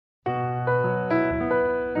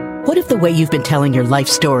What if the way you've been telling your life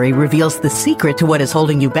story reveals the secret to what is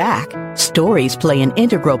holding you back? Stories play an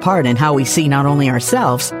integral part in how we see not only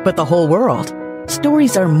ourselves, but the whole world.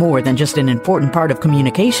 Stories are more than just an important part of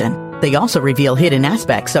communication. They also reveal hidden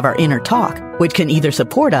aspects of our inner talk, which can either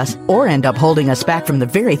support us or end up holding us back from the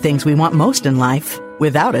very things we want most in life,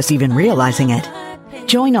 without us even realizing it.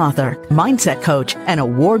 Join author, mindset coach, and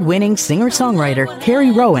award-winning singer-songwriter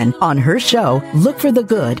Carrie Rowan on her show, Look for the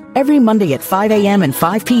Good, every Monday at 5 a.m. and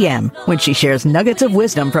 5 p.m. when she shares nuggets of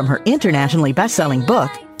wisdom from her internationally best-selling book,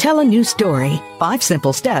 Tell a New Story, 5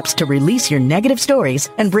 Simple Steps to Release Your Negative Stories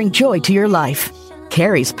and Bring Joy to Your Life.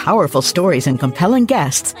 Carrie's powerful stories and compelling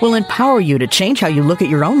guests will empower you to change how you look at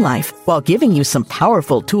your own life while giving you some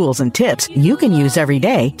powerful tools and tips you can use every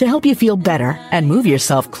day to help you feel better and move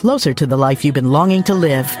yourself closer to the life you've been longing to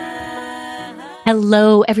live.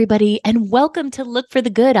 Hello, everybody, and welcome to Look for the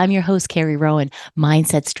Good. I'm your host, Carrie Rowan,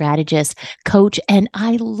 mindset strategist, coach, and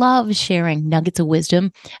I love sharing nuggets of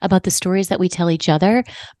wisdom about the stories that we tell each other.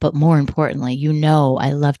 But more importantly,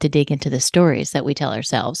 I love to dig into the stories that we tell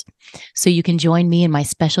ourselves. So you can join me and my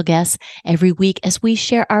special guests every week as we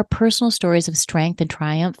share our personal stories of strength and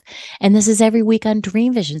triumph. And this is every week on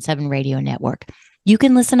Dream Vision 7 Radio Network. You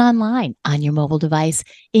can listen online on your mobile device,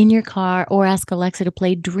 in your car, or ask Alexa to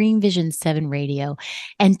play Dream Vision 7 Radio.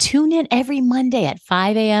 And tune in every Monday at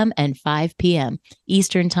 5 a.m. and 5 p.m.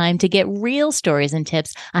 Eastern Time to get real stories and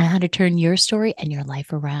tips on how to turn your story and your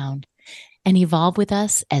life around. And evolve with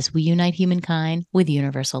us as we unite humankind with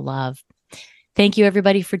universal love. Thank you,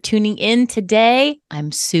 everybody, for tuning in today.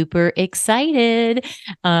 I'm super excited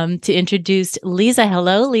to introduce Lisa.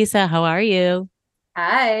 Hello, Lisa. How are you?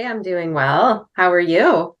 Hi, I'm doing well. How are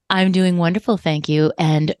you? I'm doing wonderful, thank you.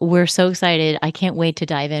 And we're so excited. I can't wait to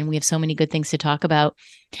dive in. We have so many good things to talk about.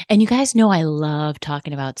 And you guys know I love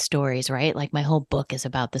talking about stories, right? Like my whole book is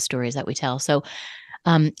about the stories that we tell. So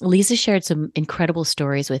Lisa shared some incredible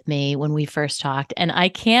stories with me when we first talked, and I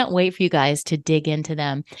can't wait for you guys to dig into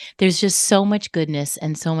them. There's just so much goodness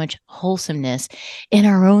and so much wholesomeness in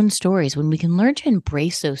our own stories when we can learn to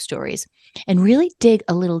embrace those stories and really dig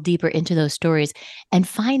a little deeper into those stories and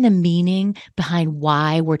find the meaning behind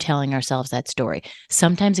why we're telling ourselves that story.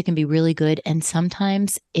 Sometimes it can be really good, and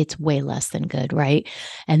sometimes it's way less than good, right?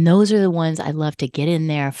 And those are the ones I love to get in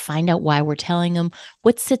there, find out why we're telling them,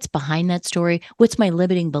 what sits behind that story, what's my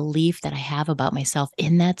limiting belief that I have about myself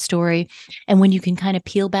in that story. And when you can kind of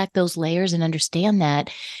peel back those layers and understand that,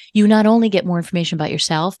 you not only get more information about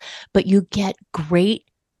yourself, but you get great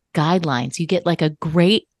guidelines. You get like a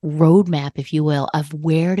great roadmap, if you will, of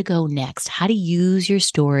where to go next, how to use your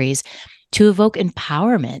stories to evoke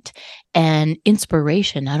empowerment and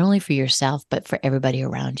inspiration, not only for yourself, but for everybody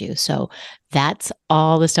around you. So that's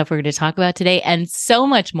all the stuff we're going to talk about today and so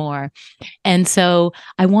much more. And so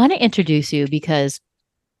I want to introduce you because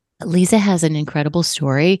Lisa has an incredible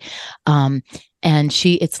story. And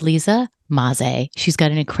it's Lisa Maze. She's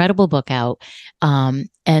got an incredible book out.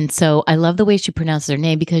 And so I love the way she pronounces her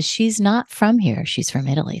name because she's not from here. She's from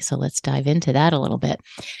Italy. So let's dive into that a little bit.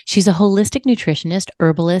 She's a holistic nutritionist,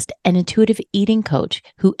 herbalist, and intuitive eating coach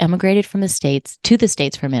who emigrated from the States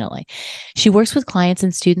from Italy. She works with clients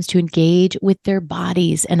and students to engage with their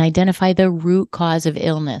bodies and identify the root cause of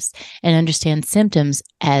illness and understand symptoms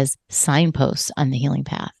as signposts on the healing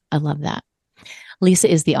path. I love that.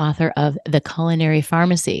 Lisa is the author of The Culinary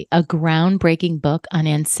Pharmacy, a groundbreaking book on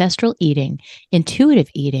ancestral eating, intuitive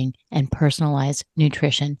eating, and personalized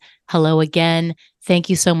nutrition. Hello again. Thank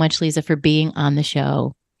you so much, Lisa, for being on the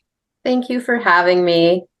show. Thank you for having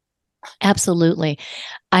me. Absolutely.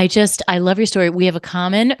 I love your story. We have a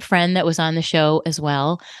common friend that was on the show as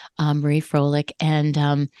well, Marie Froelich,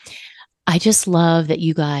 and I just love that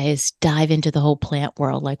you guys dive into the whole plant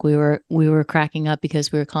world. Like we were cracking up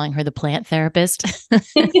because we were calling her the plant therapist.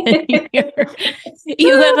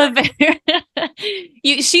 You have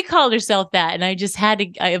she called herself that. And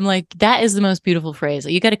I'm like, that is the most beautiful phrase.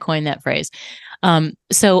 You got to coin that phrase.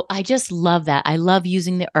 So I just love that. I love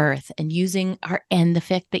using the earth and and the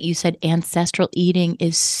fact that you said ancestral eating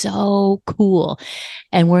is so cool.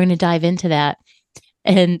 And we're going to dive into that.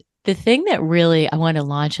 And the thing that really I want to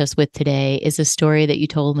launch us with today is a story that you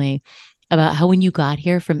told me about how when you got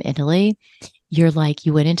here from Italy, you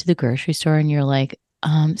went into the grocery store and you're like,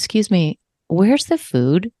 excuse me, where's the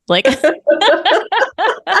food? Like,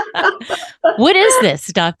 what is this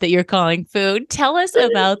stuff that you're calling food? Tell us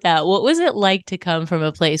about that. What was it like to come from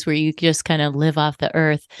a place where you just kind of live off the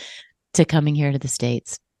earth to coming here to the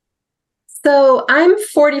States? So I'm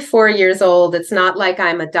 44 years old. It's not like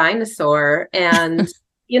I'm a dinosaur. And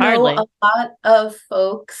Hardly. A lot of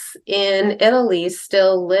folks in Italy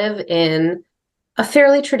still live in a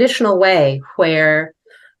fairly traditional way where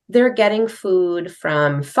they're getting food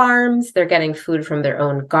from farms, they're getting food from their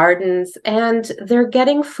own gardens, and they're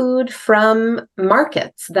getting food from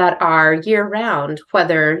markets that are year round,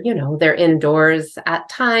 whether, they're indoors at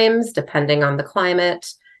times, depending on the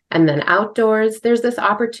climate, and then outdoors. There's this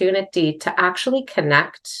opportunity to actually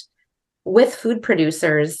connect with food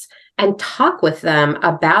producers and talk with them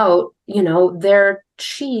about, their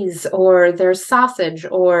cheese or their sausage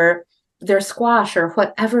or their squash or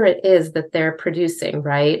whatever it is that they're producing,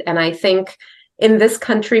 right? And I think in this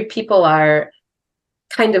country, people are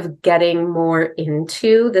kind of getting more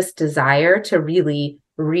into this desire to really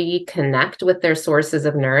reconnect with their sources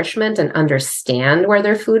of nourishment and understand where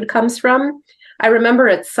their food comes from. I remember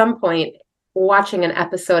at some point watching an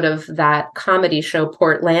episode of that comedy show,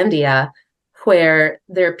 Portlandia, where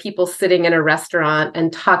there are people sitting in a restaurant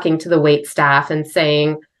and talking to the wait staff and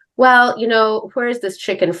saying, well, where's this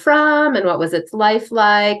chicken from and what was its life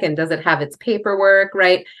like? And does it have its paperwork,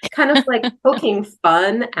 right? Kind of like poking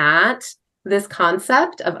fun at this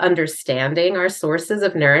concept of understanding our sources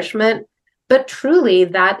of nourishment. But truly,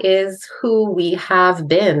 that is who we have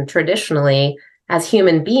been traditionally as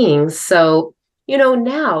human beings. So,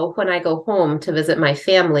 now when I go home to visit my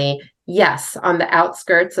family, yes, on the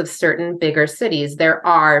outskirts of certain bigger cities, there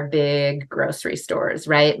are big grocery stores,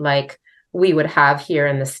 right? Like we would have here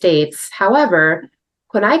in the States. However,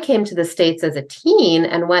 when I came to the States as a teen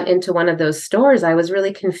and went into one of those stores, I was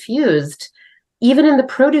really confused. Even in the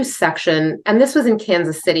produce section, and this was in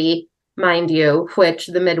Kansas City, mind you, which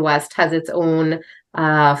the Midwest has its own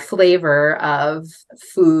flavor of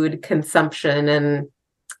food consumption and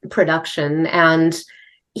production. And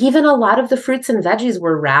even a lot of the fruits and veggies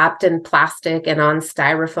were wrapped in plastic and on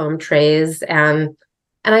styrofoam trays. And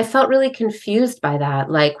I felt really confused by that.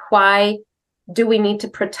 Like, why do we need to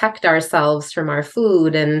protect ourselves from our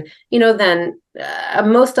food? And, then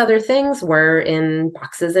most other things were in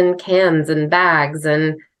boxes and cans and bags.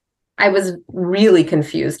 And I was really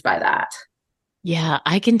confused by that. Yeah,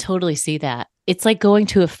 I can totally see that. It's like going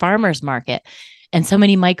to a farmer's market. And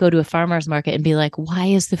somebody might go to a farmer's market and be like, why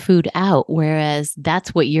is the food out? Whereas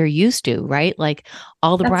that's what you're used to, right? Like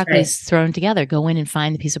all the broccoli is thrown together. Go in and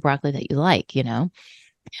find the piece of broccoli that you like,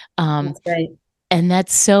 That's right. And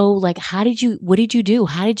that's so like, what did you do?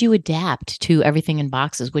 How did you adapt to everything in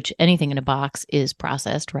boxes, which anything in a box is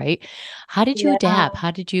processed, right? How did you adapt?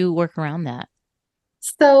 How did you work around that?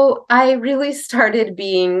 So I really started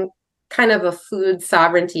being kind of a food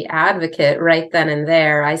sovereignty advocate right then and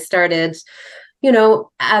there. I started,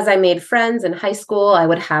 as I made friends in high school, I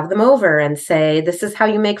would have them over and say, this is how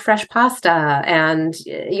you make fresh pasta. And,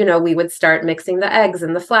 we would start mixing the eggs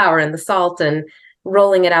and the flour and the salt and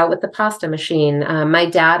rolling it out with the pasta machine. My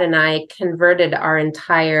dad and I converted our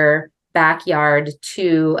entire backyard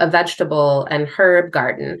to a vegetable and herb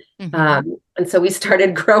garden. Mm-hmm. And so we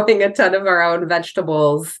started growing a ton of our own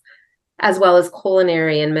vegetables, as well as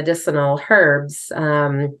culinary and medicinal herbs.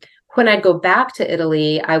 When I'd go back to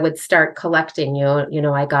Italy, I would start collecting,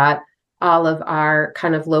 I got all of our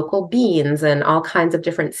kind of local beans and all kinds of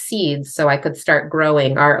different seeds so I could start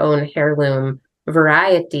growing our own heirloom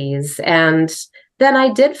varieties. And then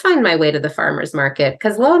I did find my way to the farmer's market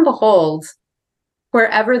because lo and behold,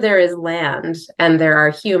 wherever there is land and there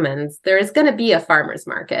are humans, there is going to be a farmer's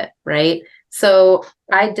market, right? So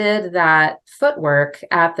I did that footwork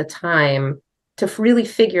at the time to really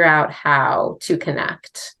figure out how to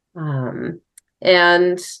connect.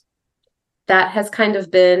 And that has kind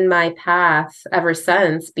of been my path ever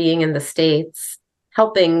since, being in the States,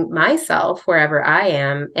 helping myself wherever I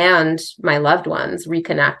am and my loved ones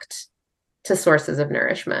reconnect to sources of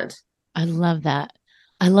nourishment. I love that.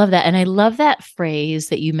 I love that. And I love that phrase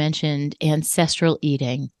that you mentioned, ancestral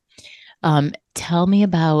eating. Tell me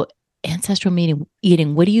about ancestral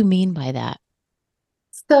eating. What do you mean by that?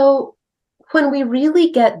 So when we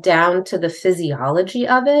really get down to the physiology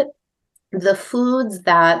of it, the foods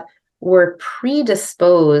that were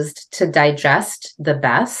predisposed to digest the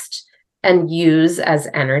best and use as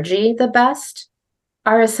energy the best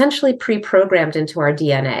are essentially pre-programmed into our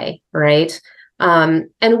DNA, right?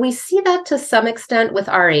 And we see that to some extent with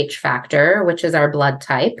our H factor, which is our blood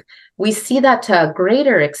type. We see that to a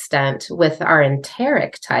greater extent with our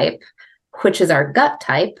enteric type, which is our gut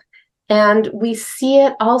type. And we see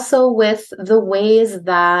it also with the ways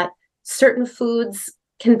that certain foods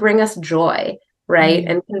can bring us joy, right?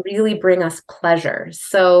 And can really bring us pleasure.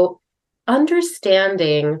 So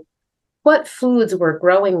understanding what foods were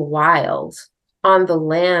growing wild on the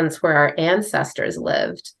lands where our ancestors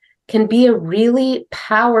lived can be a really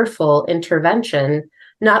powerful intervention,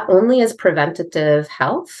 not only as preventative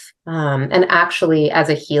health and actually as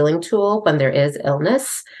a healing tool when there is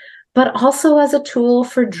illness, but also as a tool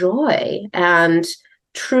for joy and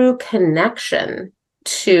true connection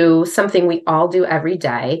to something we all do every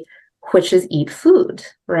day, which is eat food,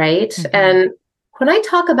 right? Mm-hmm. And when I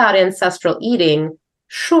talk about ancestral eating,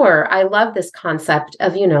 sure, I love this concept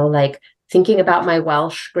of, like thinking about my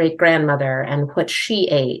Welsh great grandmother and what she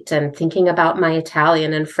ate, and thinking about my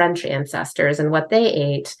Italian and French ancestors and what they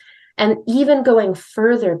ate, and even going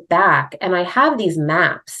further back. And I have these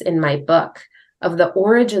maps in my book of the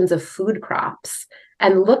origins of food crops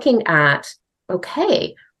and looking at,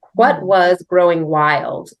 okay, what was growing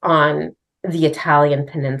wild on the Italian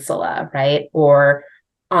peninsula, right? Or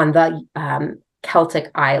on the Celtic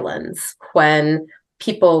islands when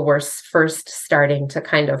people were first starting to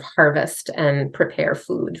kind of harvest and prepare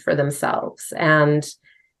food for themselves. And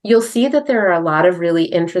you'll see that there are a lot of really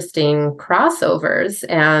interesting crossovers.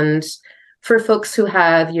 And for folks who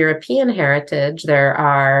have European heritage, there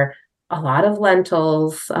are a lot of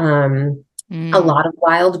lentils, a lot of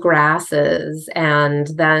wild grasses, and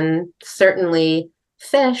then certainly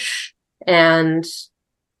fish and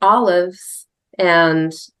olives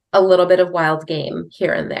and a little bit of wild game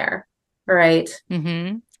here and there. Right.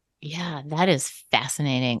 Mm-hmm. Yeah, that is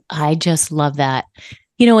fascinating. I just love that.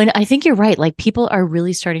 And I think you're right. Like people are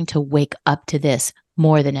really starting to wake up to this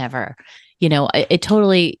more than ever. It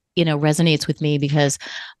totally, resonates with me because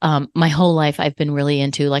my whole life I've been really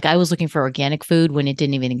into, like I was looking for organic food when it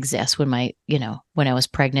didn't even exist when when I was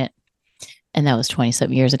pregnant, and that was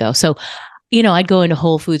 20-something years ago. So, I'd go into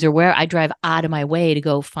Whole Foods or where I drive out of my way to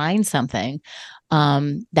go find something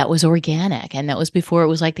that was organic. And that was before it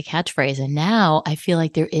was like the catchphrase. And now I feel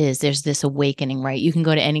like there's this awakening, right? You can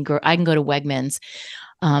go to I can go to Wegmans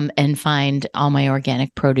and find all my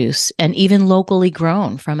organic produce, and even locally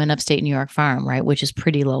grown from an upstate New York farm, right? Which is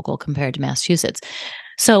pretty local compared to Massachusetts.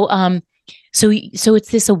 So, so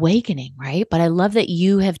it's this awakening, right? But I love that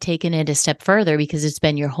you have taken it a step further because it's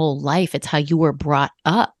been your whole life. It's how you were brought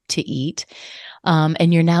up to eat.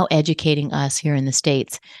 And you're now educating us here in the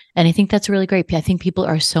States. And I think that's really great. I think people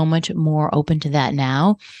are so much more open to that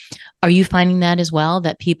now. Are you finding that as well?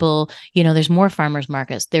 That people, there's more farmers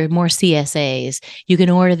markets, there are more CSAs. You can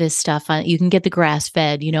order this stuff you can get the grass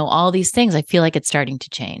fed, all these things. I feel like it's starting to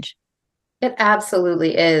change. It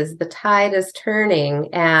absolutely is. The tide is turning.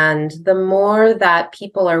 And the more that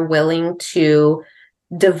people are willing to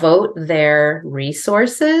devote their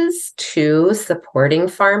resources to supporting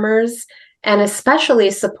farmers, and especially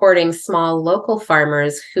supporting small local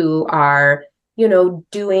farmers who are,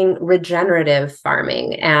 doing regenerative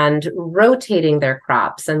farming and rotating their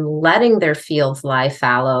crops and letting their fields lie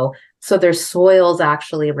fallow so their soils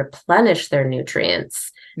actually replenish their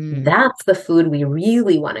nutrients. That's the food we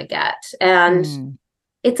really want to get. And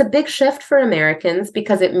it's a big shift for Americans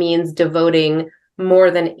because it means devoting more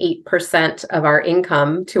than 8% of our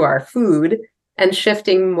income to our food and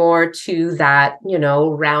shifting more to that,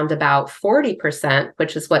 round about 40%,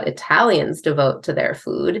 which is what Italians devote to their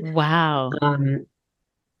food. Wow.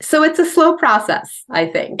 So it's a slow process, I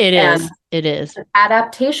think. It is. It is an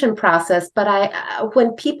adaptation process. But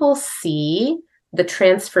when people see the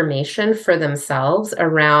transformation for themselves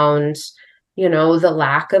around, the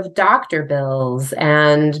lack of doctor bills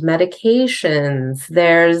and medications,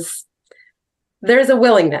 there's a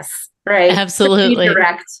willingness, right? Absolutely. To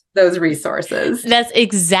redirect those resources. That's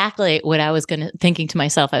exactly what I was thinking to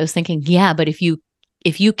myself. I was thinking, yeah, but if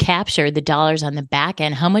you capture the dollars on the back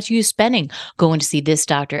end, how much are you spending going to see this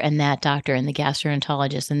doctor and that doctor and the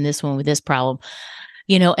gastroenterologist and this one with this problem?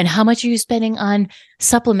 And how much are you spending on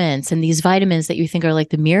supplements and these vitamins that you think are like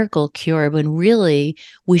the miracle cure when really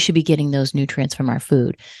we should be getting those nutrients from our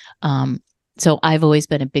food? So I've always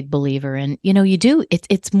been a big believer in,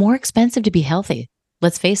 it's more expensive to be healthy.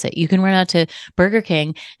 Let's face it. You can run out to Burger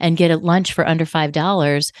King and get a lunch for under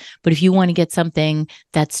 $5. But if you want to get something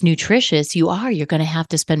that's nutritious, you're going to have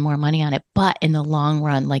to spend more money on it. But in the long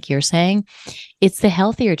run, like you're saying, it's the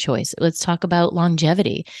healthier choice. Let's talk about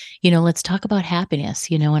longevity. Let's talk about happiness,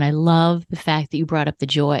 and I love the fact that you brought up the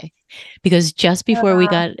joy, because just before we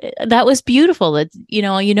got, that was beautiful. That,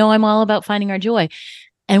 I'm all about finding our joy.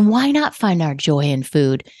 And why not find our joy in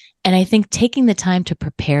food? And I think taking the time to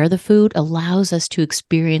prepare the food allows us to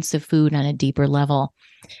experience the food on a deeper level,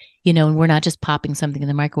 and we're not just popping something in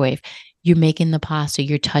the microwave. You're making the pasta,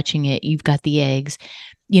 you're touching it, you've got the eggs,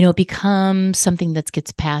 it becomes something that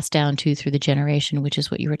gets passed down through the generation, which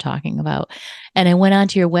is what you were talking about. And I went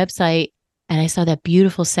onto your website and I saw that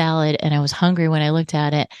beautiful salad and I was hungry when I looked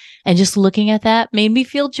at it. And just looking at that made me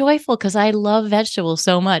feel joyful because I love vegetables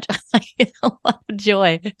so much. I get a lot of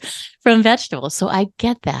joy from vegetables. So I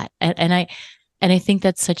get that. And I think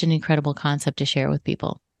that's such an incredible concept to share with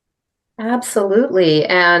people. Absolutely.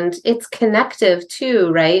 And it's connective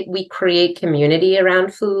too, right? We create community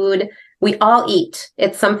around food. We all eat.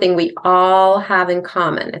 It's something we all have in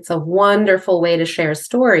common. It's a wonderful way to share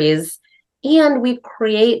stories. And we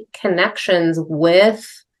create connections with,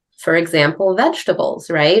 for example,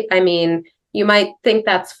 vegetables, right? I mean, you might think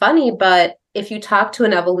that's funny, but if you talk to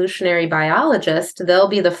an evolutionary biologist, they'll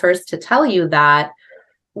be the first to tell you that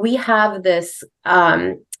we have this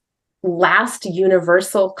last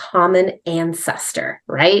universal common ancestor,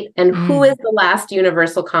 right? And who is Mm. the last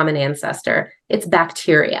universal common ancestor? It's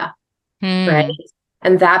bacteria, right? Hmm.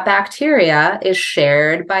 And that bacteria is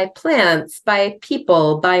shared by plants, by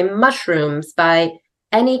people, by mushrooms, by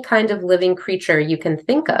any kind of living creature you can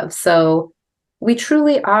think of. So we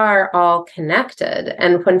truly are all connected.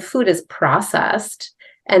 And when food is processed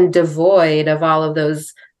and devoid of all of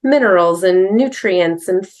those minerals and nutrients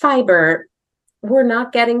and fiber, we're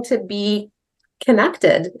not getting to be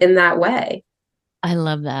connected in that way. I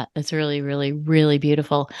love that. That's really, really, really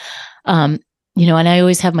beautiful. Um, and I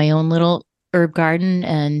always have my own little herb garden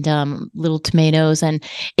and little tomatoes, and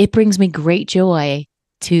it brings me great joy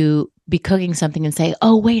to be cooking something and say,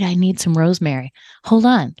 "Oh, wait, I need some rosemary. Hold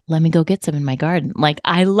on, let me go get some in my garden." Like,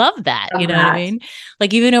 I love that. Of You know what I that. mean?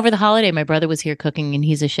 Like, even over the holiday, my brother was here cooking, and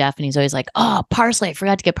he's a chef, and he's always like, "Oh, parsley! I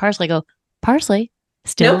forgot to get parsley." I go, "Parsley,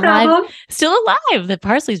 still No alive, problem. still alive." The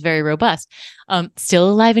parsley is very robust, still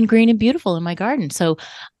alive and green and beautiful in my garden. So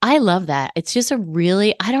I love that. It's just a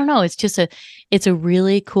really, I don't know. It's a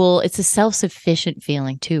really cool, it's a self-sufficient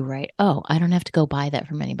feeling too, right? Oh, I don't have to go buy that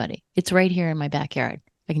from anybody. It's right here in my backyard.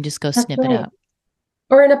 I can just go That's snip it right. up.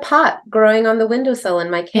 Or in a pot growing on the windowsill in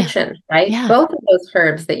my Yeah. kitchen, right? Yeah. Both of those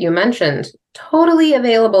herbs that you mentioned, totally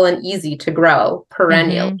available and easy to grow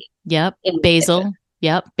perennially Yep. in the kitchen. Basil.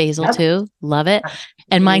 Yep. Basil Yep. too. Love it.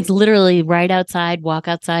 And mine's Absolutely. literally right outside, walk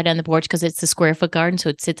outside on the porch because it's a square foot garden. So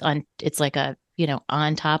it sits on, it's like a,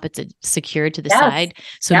 on top, it's secured to the Yes. side.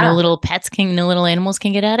 So Yeah. no little animals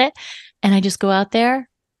can get at it. And I just go out there,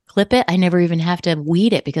 clip it. I never even have to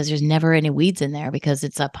weed it because there's never any weeds in there because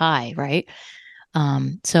it's up high. Right.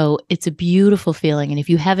 So it's a beautiful feeling. And if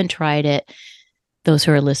you haven't tried it, those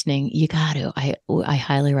who are listening, you got to. I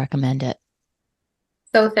highly recommend it.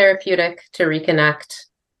 So therapeutic to reconnect.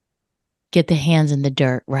 Get the hands in the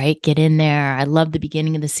dirt, right? Get in there. I love the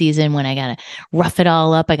beginning of the season when I got to rough it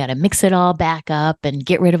all up. I got to mix it all back up and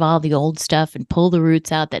get rid of all the old stuff and pull the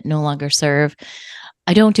roots out that no longer serve.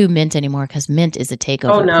 I don't do mint anymore because mint is a Oh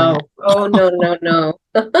takeover plant. no. Oh no, no,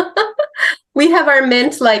 no. We have our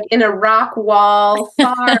mint like in a rock wall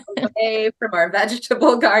far away from our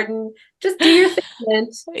vegetable garden. Just do your thing,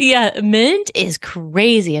 mint. Yeah, mint is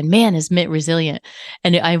crazy, and man, is mint resilient.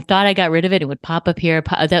 And I thought I got rid of it; it would pop up here.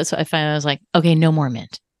 That's what I found. I was like, okay, no more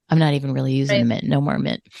mint. I'm not even really using the Right. mint. No more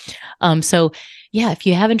mint. So yeah, if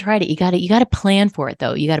you haven't tried it, you got to plan for it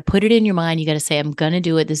though. You got to put it in your mind. You got to say, I'm going to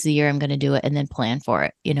do it. This is the year I'm going to do it, and then plan for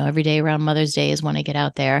it. Every day around Mother's Day is when I get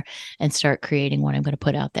out there and start creating what I'm going to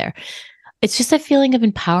put out there. It's just a feeling of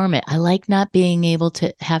empowerment. I like not being able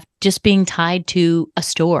to have just being tied to a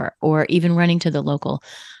store or even running to the local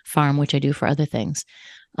farm, which I do for other things.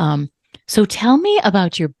 Um, so tell me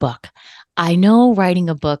about your book. I know writing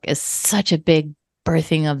a book is such a big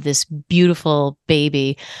birthing of this beautiful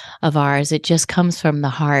baby of ours. It just comes from the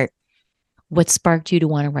heart. What sparked you to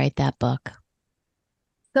want to write that book?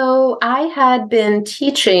 So I had been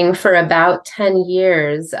teaching for about 10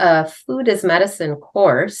 years a food as medicine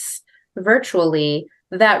course virtually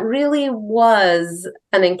that really was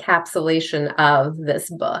an encapsulation of this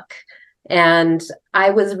book. And I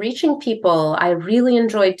was reaching people. I really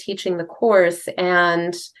enjoyed teaching the course,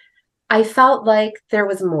 and I felt like there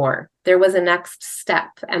was more. There was a next step,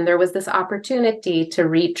 and there was this opportunity to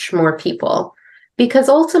reach more people because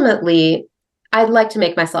ultimately, I'd like to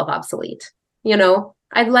make myself obsolete.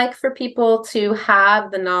 I'd like for people to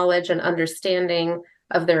have the knowledge and understanding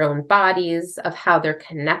of their own bodies, of how they're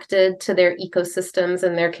connected to their ecosystems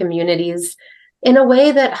and their communities in a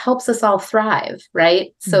way that helps us all thrive,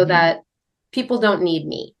 right? So Mm-hmm. that people don't need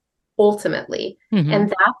me ultimately. Mm-hmm. And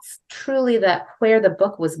that's truly that where the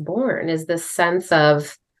book was born, is this sense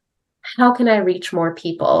of how can I reach more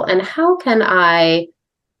people and how can I,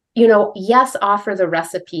 yes, offer the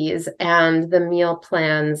recipes and the meal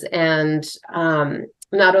plans and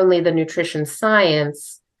not only the nutrition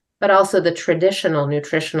science, but also the traditional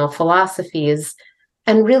nutritional philosophies,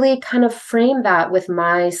 and really kind of frame that with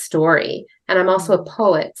my story. And I'm also a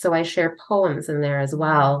poet, so I share poems in there as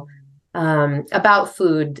well, about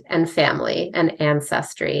food and family and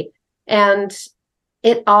ancestry. And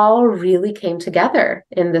it all really came together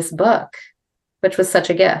in this book, which was such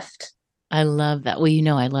a gift. I love that.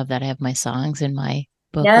 Well, I love that. I have my songs in my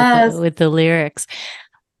book Yes. with the lyrics.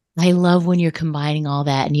 I love when you're combining all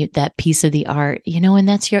that and that piece of the art, and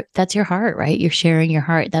that's your heart, right? You're sharing your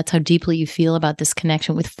heart. That's how deeply you feel about this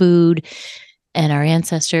connection with food and our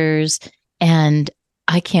ancestors. And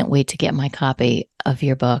I can't wait to get my copy of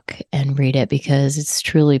your book and read it because it's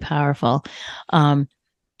truly powerful. And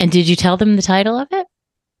did you tell them the title of it?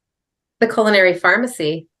 The Culinary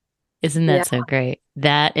Pharmacy. Isn't that so great?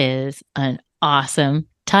 That is an awesome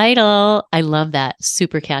title. I love that.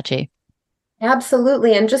 Super catchy.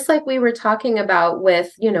 Absolutely. And just like we were talking about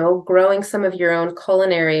with, growing some of your own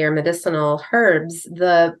culinary or medicinal herbs,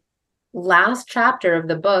 the last chapter of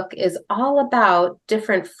the book is all about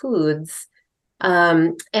different foods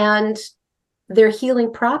and their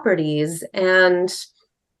healing properties and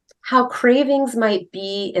how cravings might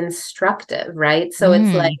be instructive, right? So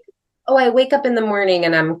it's like, I wake up in the morning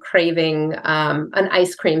and I'm craving an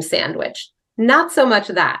ice cream sandwich. Not so much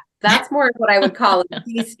that. That's more of what I would call a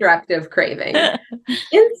destructive craving.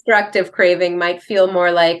 Instructive craving might feel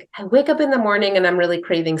more like, I wake up in the morning and I'm really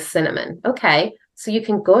craving cinnamon. Okay, so you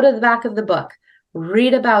can go to the back of the book,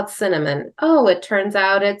 read about cinnamon. Oh, it turns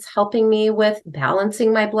out it's helping me with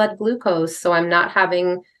balancing my blood glucose so I'm not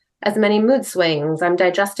having as many mood swings. I'm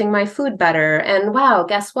digesting my food better. And wow,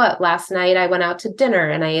 guess what? Last night I went out to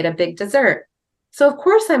dinner and I ate a big dessert. So of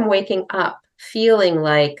course I'm waking up feeling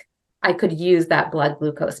like I could use that blood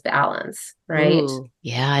glucose balance, right? Ooh,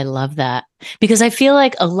 yeah, I love that. Because I feel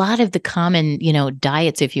like a lot of the common,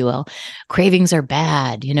 diets, if you will, cravings are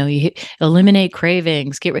bad. You eliminate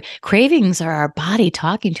cravings. Cravings are our body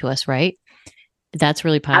talking to us, right? That's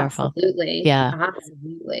really powerful. Absolutely. Yeah.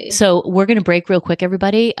 Absolutely. So we're going to break real quick,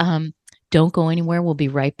 everybody. Don't go anywhere. We'll be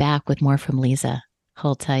right back with more from Lisa.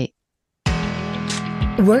 Hold tight.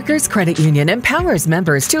 Workers Credit Union empowers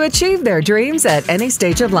members to achieve their dreams at any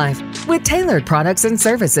stage of life. With tailored products and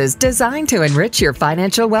services designed to enrich your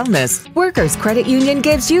financial wellness, Workers Credit Union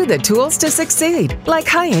gives you the tools to succeed, like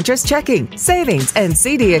high-interest checking, savings, and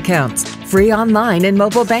CD accounts. Free online and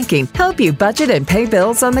mobile banking help you budget and pay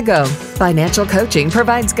bills on the go. Financial coaching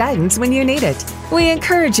provides guidance when you need it. We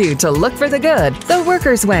encourage you to look for the good, the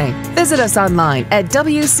Workers' Way. Visit us online at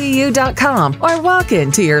WCU.com or walk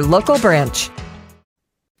into your local branch.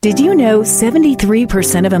 Did you know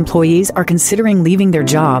 73% of employees are considering leaving their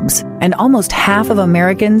jobs, and almost half of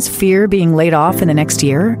Americans fear being laid off in the next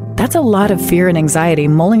year? That's a lot of fear and anxiety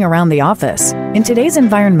mulling around the office. In today's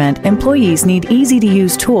environment, employees need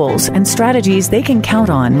easy-to-use tools and strategies they can count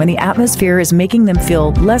on when the atmosphere is making them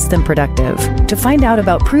feel less than productive. To find out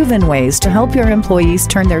about proven ways to help your employees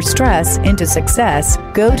turn their stress into success,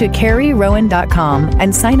 go to CarrieRowan.com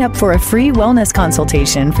and sign up for a free wellness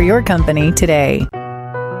consultation for your company today.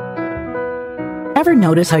 Ever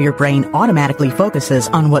notice how your brain automatically focuses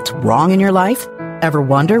on what's wrong in your life? Ever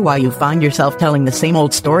wonder why you find yourself telling the same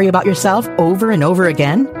old story about yourself over and over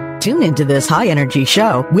again? Tune into this high-energy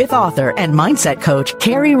show with author and mindset coach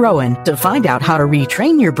Carrie Rowan to find out how to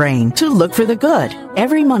retrain your brain to look for the good.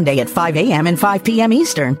 Every Monday at 5 a.m. and 5 p.m.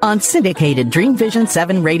 Eastern on syndicated Dream Vision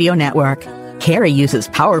 7 radio network. Carrie uses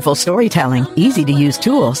powerful storytelling, easy-to-use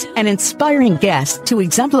tools, and inspiring guests to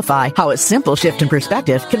exemplify how a simple shift in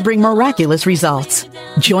perspective can bring miraculous results.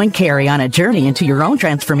 Join Carrie on a journey into your own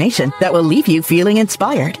transformation that will leave you feeling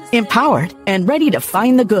inspired, empowered, and ready to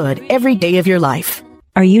find the good every day of your life.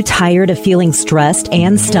 Are you tired of feeling stressed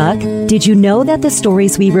and stuck? Did you know that the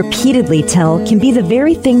stories we repeatedly tell can be the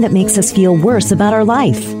very thing that makes us feel worse about our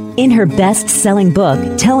life? In her best-selling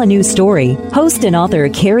book, Tell a New Story, host and author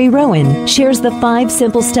Carrie Rowan shares the 5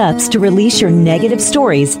 simple steps to release your negative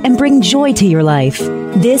stories and bring joy to your life.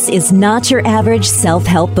 This is not your average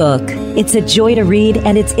self-help book. It's a joy to read,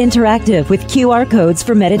 and it's interactive with QR codes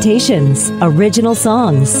for meditations, original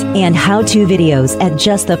songs, and how-to videos at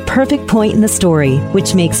just the perfect point in the story,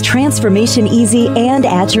 which makes transformation easy and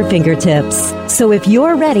at your fingertips. So if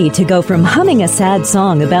you're ready to go from humming a sad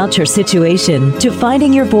song about your situation to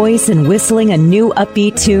finding your voice and whistling a new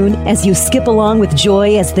upbeat tune as you skip along with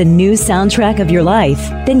joy as the new soundtrack of your life,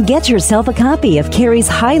 then get yourself a copy of Carrie's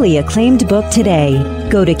highly acclaimed book today.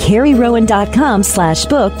 Go to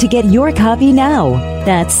CarrieRowan.com/book to get your copy now.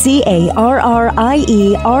 That's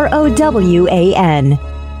CarrieRowan.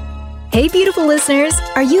 Hey, beautiful listeners,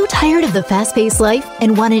 are you tired of the fast-paced life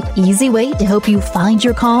and want an easy way to help you find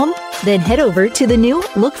your calm? Then head over to the new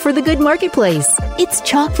Look for the Good Marketplace. It's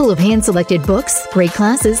chock full of hand-selected books, great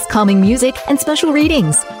classes, calming music, and special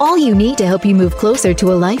readings. All you need to help you move closer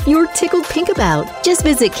to a life you're tickled pink about. Just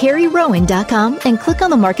visit CarrieRowan.com and click on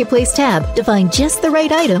the Marketplace tab to find just the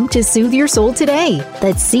right item to soothe your soul today.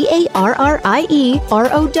 That's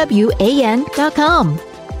CarrieRowan.com.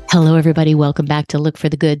 Hello, everybody. Welcome back to Look for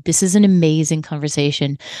the Good. This is an amazing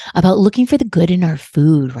conversation about looking for the good in our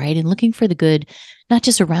food, right? And looking for the good, not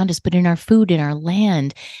just around us, but in our food, in our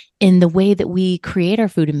land, in the way that we create our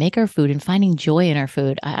food and make our food and finding joy in our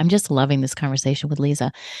food. I'm just loving this conversation with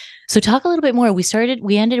Lisa. So talk a little bit more.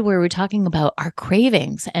 We ended where we were talking about our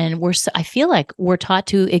cravings, and I feel like we're taught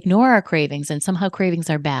to ignore our cravings, and somehow cravings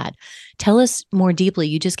are bad. Tell us more deeply.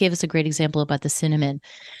 You just gave us a great example about the cinnamon.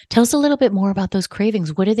 Tell us a little bit more about those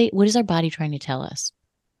cravings. What is our body trying to tell us?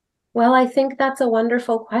 Well, I think that's a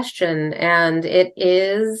wonderful question, and it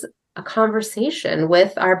is a conversation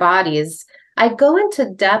with our bodies. I go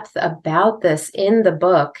into depth about this in the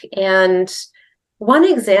book, and one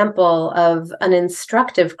example of an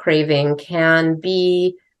instructive craving can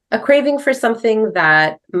be a craving for something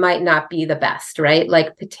that might not be the best, right?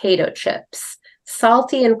 Like potato chips,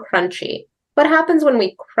 salty and crunchy. What happens when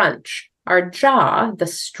we crunch? Our jaw, the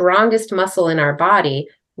strongest muscle in our body,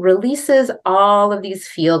 releases all of these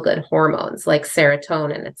feel-good hormones like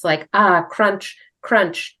serotonin. It's like, crunch,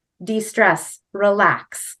 crunch, de-stress,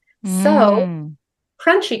 relax. So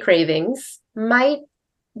crunchy cravings might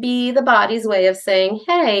be the body's way of saying,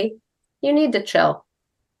 hey, you need to chill.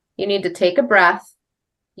 You need to take a breath.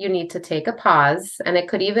 You need to take a pause. And it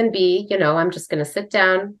could even be, I'm just going to sit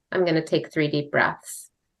down. I'm going to take 3 deep breaths.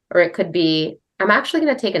 Or it could be, I'm actually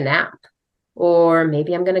going to take a nap. Or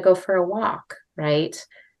maybe I'm going to go for a walk, right?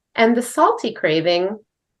 And the salty craving,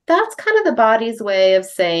 that's kind of the body's way of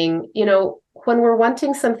saying, when we're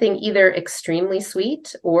wanting something either extremely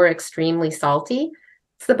sweet or extremely salty,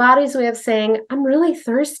 it's the body's way of saying, I'm really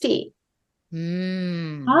thirsty.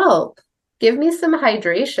 Help. Give me some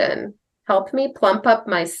hydration. Help me plump up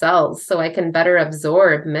my cells so I can better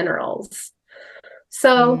absorb minerals.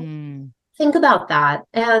 So think about that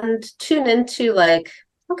and tune into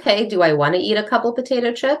okay, do I want to eat a couple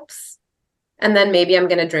potato chips? And then maybe I'm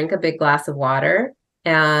going to drink a big glass of water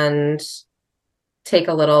and take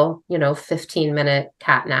a little, 15-minute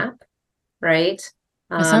cat nap, right?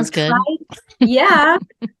 That sounds good.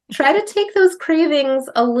 Try to take those cravings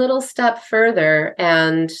a little step further.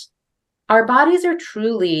 And our bodies are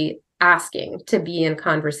truly asking to be in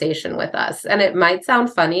conversation with us. And it might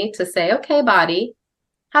sound funny to say, okay, body,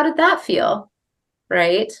 how did that feel?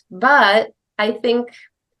 Right? But I think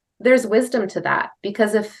there's wisdom to that,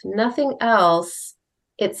 because if nothing else,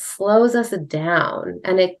 it slows us down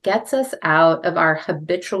and it gets us out of our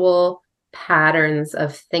habitual patterns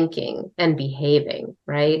of thinking and behaving,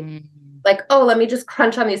 right? Like, oh, let me just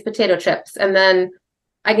crunch on these potato chips and then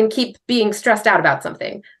I can keep being stressed out about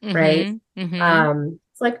something, right?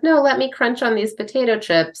 It's like, no, let me crunch on these potato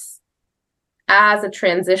chips as a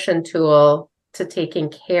transition tool to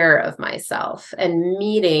taking care of myself and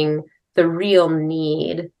meeting the real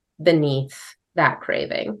need beneath that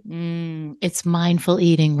craving. It's mindful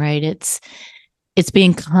eating, right? It's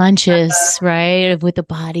being conscious, right, of what the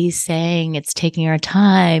body's saying. It's taking our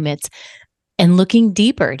time. And looking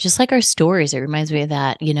deeper, just like our stories. It reminds me of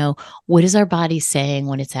that. What is our body saying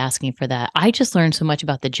when it's asking for that? I just learned so much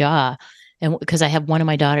about the jaw, and because I have one of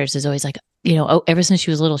my daughters is always like, ever since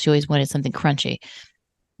she was little, she always wanted something crunchy.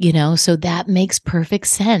 So that makes perfect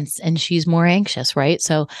sense. And she's more anxious, right?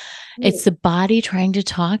 So it's the body trying to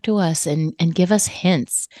talk to us and give us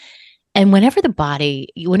hints. And whenever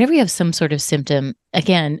you have some sort of symptom,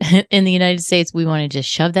 again, in the United States, we want to just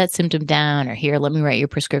shove that symptom down, or here, let me write your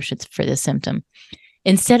prescriptions for this symptom.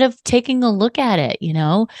 Instead of taking a look at it,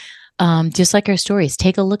 just like our stories,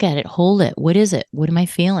 take a look at it, hold it. What is it? What am I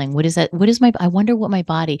feeling? What is that? I wonder what my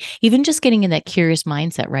body, even just getting in that curious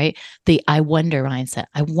mindset, right? The I wonder mindset.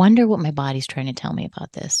 I wonder what my body's trying to tell me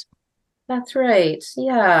about this. That's right.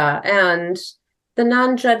 Yeah. And the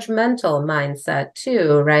non-judgmental mindset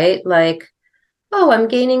too, right? Like, oh, I'm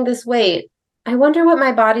gaining this weight. I wonder what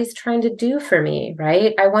my body's trying to do for me,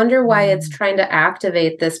 right? I wonder why it's trying to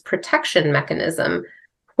activate this protection mechanism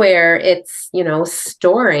where it's,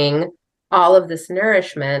 storing all of this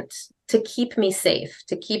nourishment to keep me safe,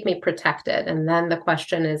 to keep me protected. And then the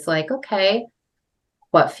question is like, okay,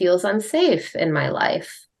 what feels unsafe in my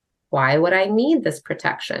life? Why would I need this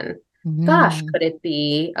protection? Gosh, could it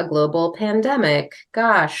be a global pandemic?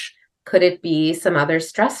 Gosh, could it be some other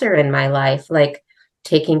stressor in my life, like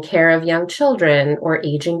taking care of young children or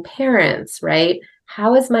aging parents, right?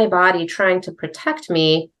 How is my body trying to protect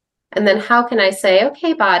me? And then how can I say,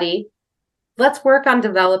 okay, body, let's work on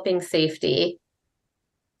developing safety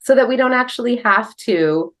so that we don't actually have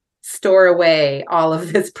to store away all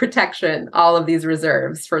of this protection, all of these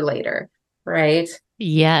reserves for later, right?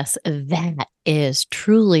 Yes, that is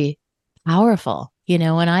truly powerful.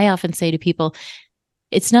 And I often say to people,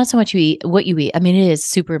 it's not so much what you eat. I mean, it is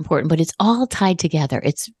super important, but it's all tied together.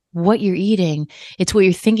 It's what you're eating. It's what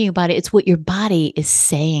you're thinking about it. It's what your body is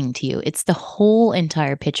saying to you. It's the whole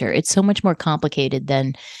entire picture. It's so much more complicated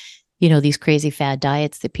than, these crazy fad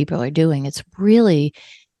diets that people are doing.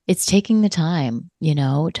 It's taking the time,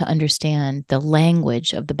 to understand the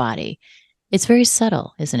language of the body. It's very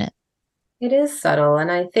subtle, isn't it? It is subtle.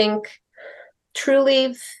 And I think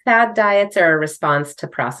truly fad diets are a response to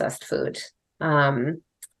processed food.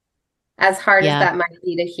 As hard as that might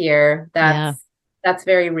be to hear, that's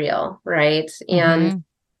very real, right? And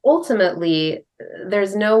ultimately,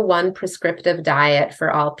 there's no one prescriptive diet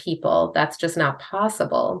for all people. That's just not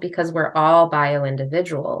possible because we're all bio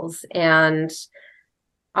individuals. And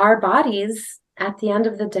our bodies, at the end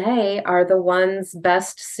of the day, are the ones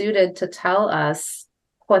best suited to tell us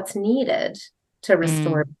what's needed to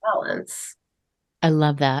restore balance. I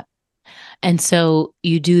love that. And so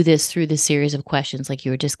you do this through the series of questions, like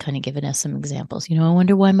you were just kind of giving us some examples. I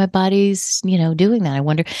wonder why my body's, doing that. I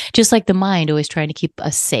wonder, just like the mind always trying to keep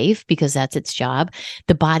us safe because that's its job,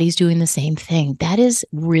 the body's doing the same thing. That is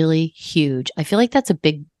really huge. I feel like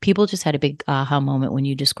people just had a big aha moment when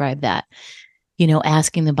you described that,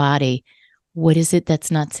 asking the body, what is it that's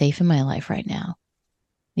not safe in my life right now?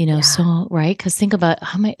 So, right. Because think about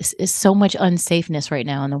how much is so much unsafeness right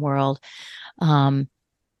now in the world.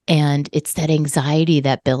 And it's that anxiety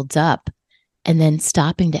that builds up, and then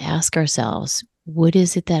stopping to ask ourselves, what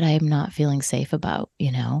is it that I am not feeling safe about,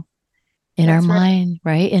 in our mind,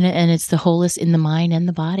 right? And it's the wholeness in the mind and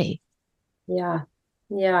the body. Yeah.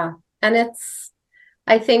 Yeah. And it's,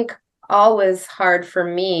 I think, always hard for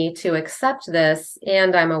me to accept this.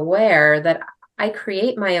 And I'm aware that I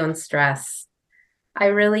create my own stress. I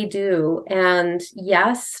really do. And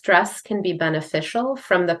yes, stress can be beneficial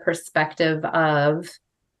from the perspective of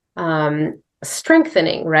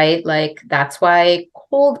strengthening, right? Like that's why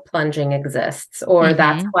cold plunging exists, or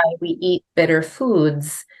that's why we eat bitter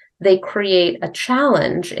foods. They create a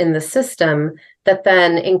challenge in the system that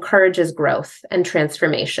then encourages growth and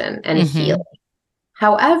transformation and healing.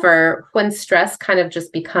 However, when stress kind of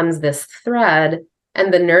just becomes this thread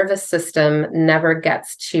and the nervous system never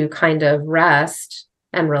gets to kind of rest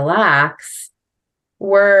and relax,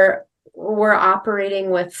 we're operating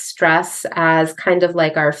with stress as kind of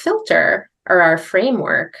like our filter or our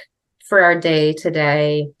framework for our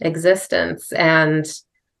day-to-day existence. And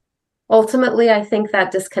ultimately, I think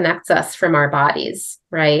that disconnects us from our bodies,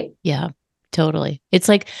 right? Yeah, totally. It's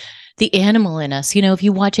like the animal in us. If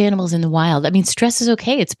you watch animals in the wild, stress is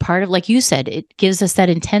okay. It's part of, like you said, it gives us that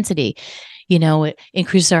intensity. It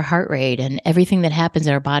increases our heart rate and everything that happens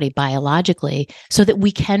in our body biologically so that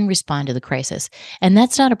we can respond to the crisis. And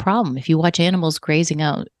that's not a problem. If you watch animals grazing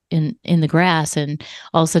out in the grass and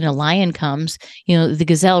all of a sudden a lion comes, the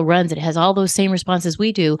gazelle runs, it has all those same responses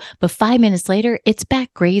we do. But 5 minutes later, it's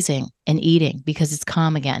back grazing and eating because it's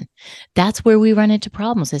calm again. That's where we run into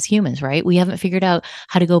problems as humans, right? We haven't figured out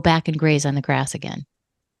how to go back and graze on the grass again.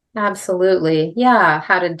 Absolutely. Yeah.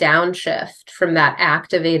 How to downshift from that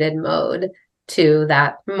activated mode to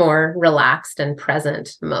that more relaxed and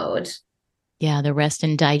present mode. Yeah, the rest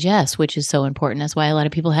and digest, which is so important. That's why a lot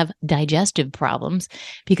of people have digestive problems,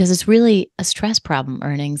 because it's really a stress problem or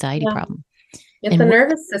an anxiety problem. It's a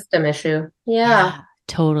nervous system issue. Yeah,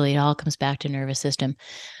 totally. It all comes back to nervous system.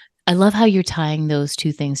 I love how you're tying those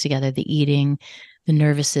two things together, the eating, the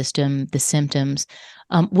nervous system, the symptoms.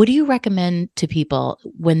 What do you recommend to people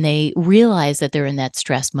when they realize that they're in that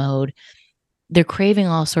stress mode? They're craving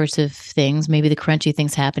all sorts of things, maybe the crunchy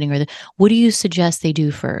things happening, what do you suggest they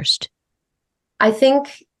do first? I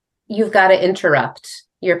think you've got to interrupt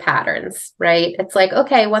your patterns, right? It's like,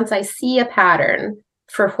 okay, once I see a pattern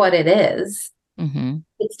for what it is,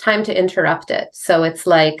 it's time to interrupt it. So it's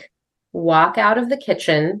like, walk out of the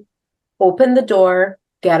kitchen, open the door,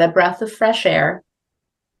 get a breath of fresh air,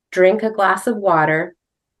 drink a glass of water,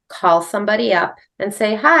 call somebody up and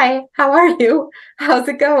say, hi, how are you? How's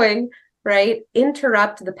it going? Right?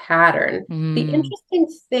 Interrupt the pattern. The interesting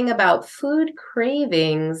thing about food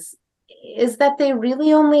cravings is that they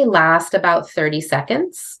really only last about 30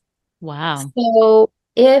 seconds. Wow. So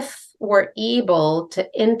if we're able to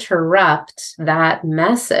interrupt that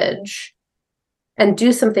message and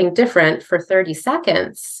do something different for 30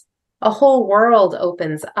 seconds, a whole world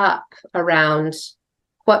opens up around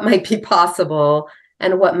what might be possible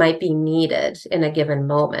and what might be needed in a given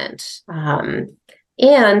moment.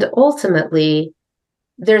 And ultimately,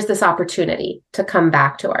 there's this opportunity to come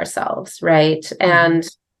back to ourselves, right? And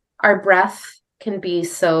our breath can be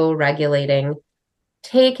so regulating.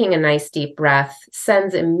 Taking a nice deep breath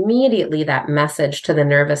sends immediately that message to the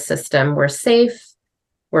nervous system. We're safe.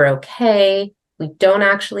 We're okay. We don't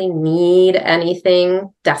actually need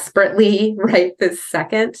anything desperately right this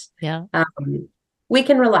second. Yeah. We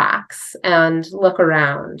can relax and look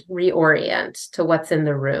around, reorient to what's in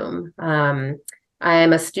the room. I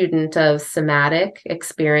am a student of somatic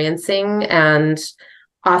experiencing, and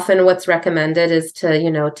often what's recommended is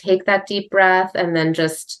to, take that deep breath and then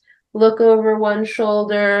just look over one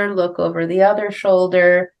shoulder, look over the other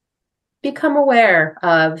shoulder, become aware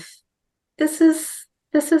of this is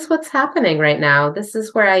what's happening right now. This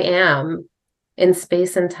is where I am in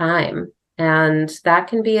space and time. And that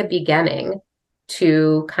can be a beginning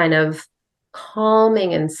to kind of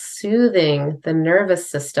calming and soothing the nervous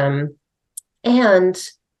system, and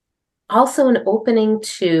also an opening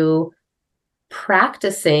to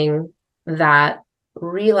practicing that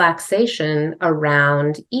relaxation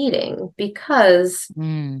around eating, because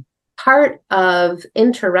part of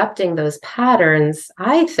interrupting those patterns,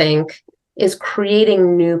 I think, is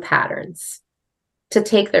creating new patterns to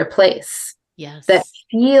take their place. Yes. That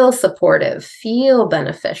feel supportive, feel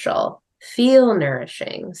beneficial, feel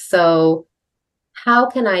nourishing. So how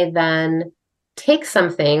can I then take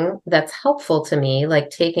something that's helpful to me, like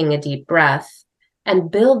taking a deep breath, and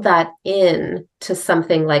build that in to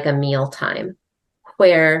something like a mealtime,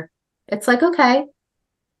 where it's like, okay,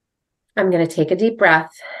 I'm going to take a deep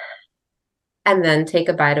breath and then take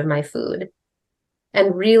a bite of my food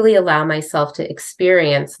and really allow myself to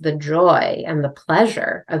experience the joy and the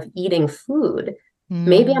pleasure of eating food.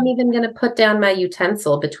 Maybe I'm even going to put down my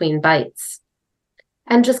utensil between bites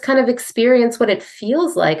and just kind of experience what it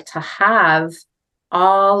feels like to have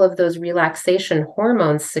all of those relaxation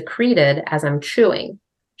hormones secreted as I'm chewing,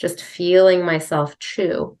 just feeling myself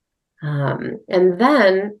chew. And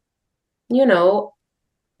then,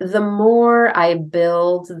 the more I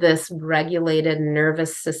build this regulated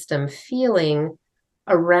nervous system feeling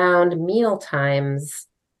around meal times,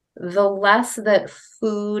 the less that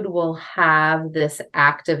food will have this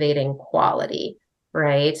activating quality,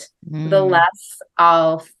 right? The less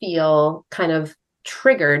I'll feel kind of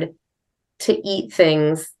triggered to eat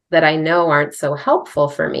things that I know aren't so helpful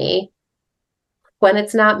for me when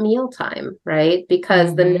it's not mealtime, right?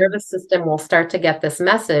 Because the nervous system will start to get this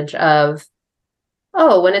message of,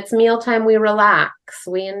 oh, when it's mealtime, we relax,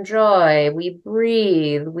 we enjoy, we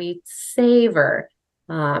breathe, we savor,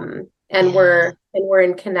 and we're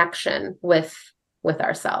in connection with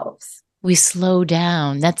ourselves. We slow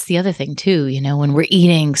down. That's the other thing too, when we're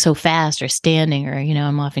eating so fast or standing, or,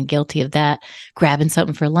 I'm often guilty of that, grabbing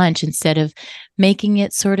something for lunch instead of making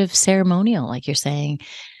it sort of ceremonial, like you're saying,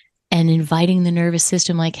 and inviting the nervous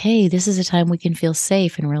system like, hey, this is a time we can feel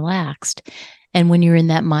safe and relaxed. And when you're in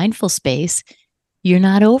that mindful space, you're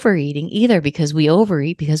not overeating either, because we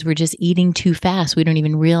overeat because we're just eating too fast. We don't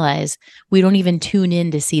even realize, we don't even tune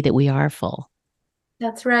in to see that we are full.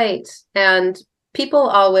 That's right. And people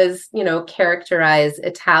always, characterize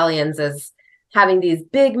Italians as having these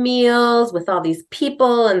big meals with all these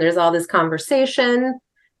people and there's all this conversation.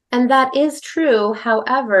 And that is true.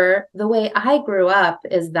 However, the way I grew up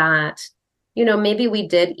is that, maybe we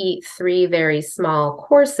did eat 3 very small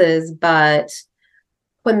courses, but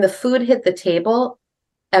when the food hit the table,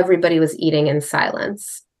 everybody was eating in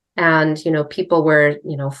silence. And, people were,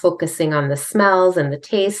 focusing on the smells and the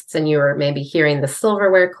tastes, and you were maybe hearing the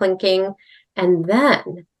silverware clinking. And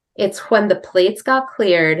then it's when the plates got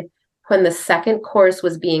cleared, when the second course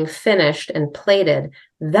was being finished and plated,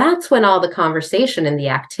 that's when all the conversation and the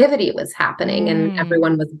activity was happening and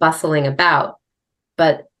everyone was bustling about.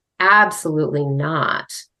 But absolutely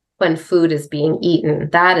not when food is being eaten.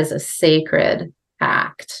 That is a sacred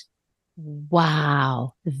act.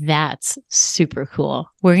 Wow, that's super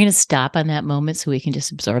cool. We're going to stop on that moment so we can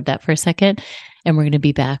just absorb that for a second, and we're going to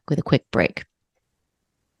be back with a quick break.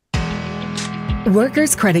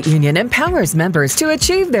 Workers Credit Union empowers members to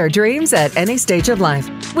achieve their dreams at any stage of life.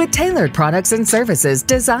 With tailored products and services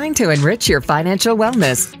designed to enrich your financial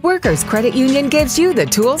wellness, Workers Credit Union gives you the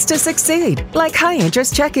tools to succeed, like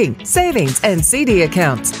high-interest checking, savings, and CD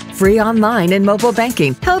accounts. Free online and mobile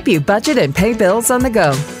banking help you budget and pay bills on the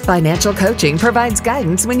go. Financial coaching provides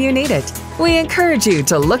guidance when you need it. We encourage you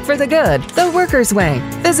to look for the good, the Workers Way.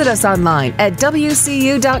 Visit us online at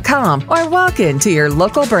WCU.com or walk into your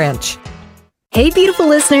local branch. Hey, beautiful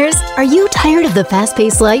listeners, are you tired of the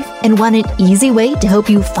fast-paced life and want an easy way to help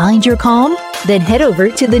you find your calm? Then head over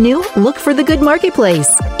to the new Look for the Good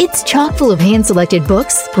Marketplace. It's chock full of hand-selected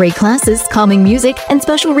books, great classes, calming music, and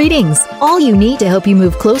special readings. All you need to help you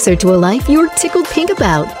move closer to a life you're tickled pink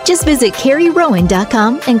about. Just visit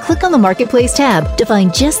CarrieRowan.com and click on the Marketplace tab to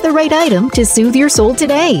find just the right item to soothe your soul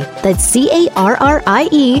today. That's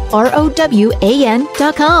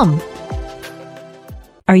CarrieRowan.com.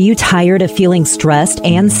 Are you tired of feeling stressed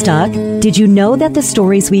and stuck? Did you know that the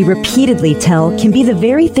stories we repeatedly tell can be the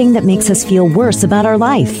very thing that makes us feel worse about our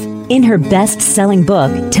life? In her best-selling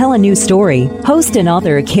book, Tell a New Story, host and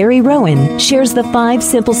author Carrie Rowan shares the 5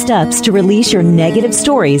 simple steps to release your negative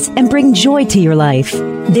stories and bring joy to your life.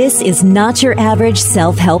 This is not your average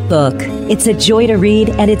self-help book. It's a joy to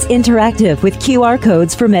read, and it's interactive with QR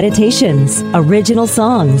codes for meditations, original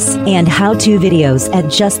songs, and how-to videos at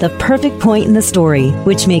just the perfect point in the story,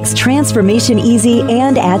 which makes transformation easy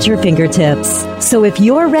and at your fingertips. So if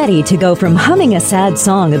you're ready to go from humming a sad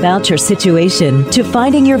song about your situation to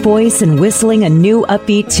finding your voice and whistling a new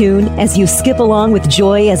upbeat tune as you skip along with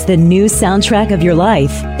joy as the new soundtrack of your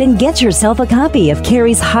life, then get yourself a copy of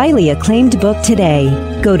Carrie's highly acclaimed book today.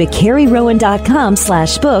 Go to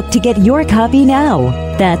carrierowan.com/book to get your copy now.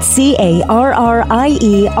 That's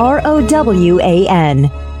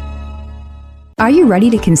CarrieRowan. Are you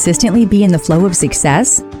ready to consistently be in the flow of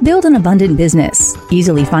success? Build an abundant business,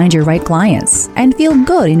 easily find your right clients, and feel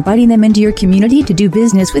good inviting them into your community to do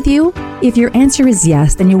business with you? If your answer is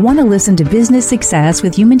yes, then you'll want to listen to Business Success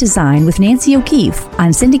with Human Design with Nancy O'Keefe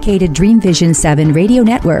on syndicated Dream Vision 7 radio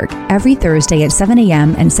network every Thursday at 7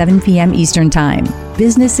 a.m. and 7 p.m. Eastern Time.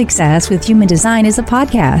 Business Success with Human Design is a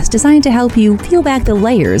podcast designed to help you peel back the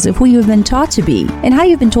layers of who you have been taught to be and how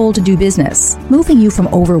you've been told to do business, moving you from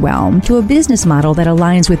overwhelm to a business model that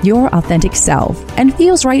aligns with your authentic self and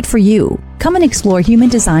feels right for you. Come and explore Human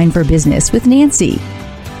Design for Business with Nancy.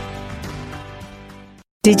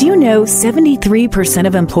 Did you know 73%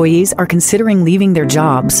 of employees are considering leaving their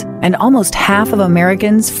jobs, and almost half of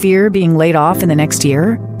Americans fear being laid off in the next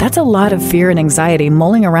year? That's a lot of fear and anxiety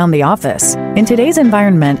mulling around the office. In today's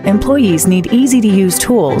environment, employees need easy-to-use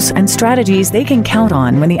tools and strategies they can count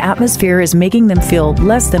on when the atmosphere is making them feel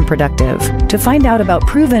less than productive. To find out about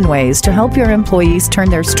proven ways to help your employees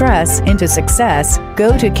turn their stress into success,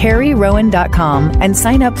 go to carrierowan.com and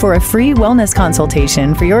sign up for a free wellness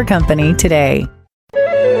consultation for your company today.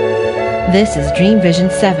 This is Dream Vision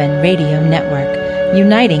 7 Radio Network,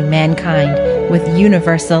 uniting mankind with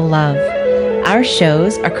universal love. Our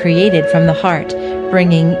shows are created from the heart,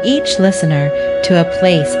 bringing each listener to a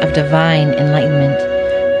place of divine enlightenment.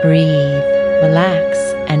 Breathe, relax,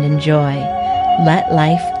 and enjoy. Let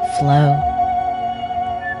life flow.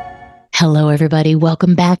 Hello, everybody.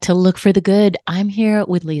 Welcome back to Look for the Good. I'm here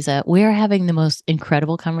with Lisa. We're having the most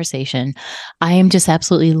incredible conversation. I am just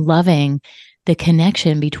absolutely loving the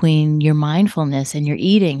connection between your mindfulness and your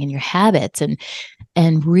eating and your habits and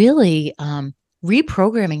really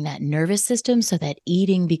reprogramming that nervous system so that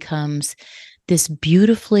eating becomes this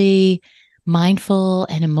beautifully mindful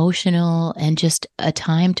and emotional and just a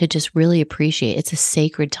time to just really appreciate. It's a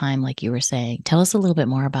sacred time, like you were saying. Tell us a little bit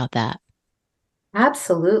more about that.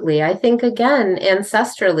 Absolutely. I think, again,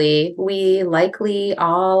 ancestrally, we likely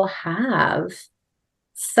all have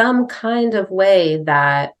some kind of way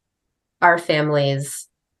that our families,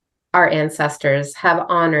 our ancestors have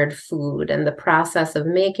honored food and the process of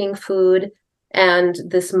making food and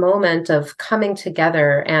this moment of coming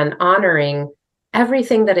together and honoring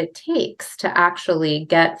everything that it takes to actually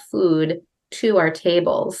get food to our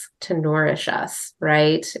tables to nourish us,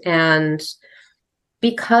 right? And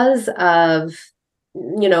because of,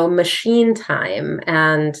 machine time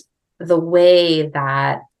and the way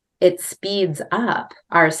that it speeds up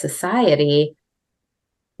our society,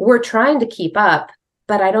 we're trying to keep up,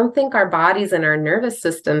 but I don't think our bodies and our nervous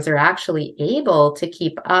systems are actually able to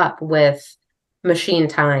keep up with machine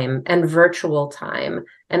time and virtual time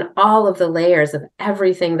and all of the layers of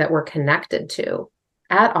everything that we're connected to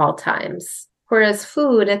at all times. Whereas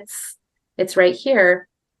food, it's right here,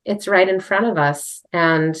 it's right in front of us,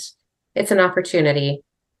 and it's an opportunity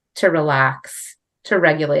to relax, to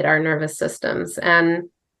regulate our nervous systems, and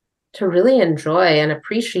to really enjoy and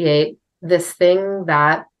appreciate this thing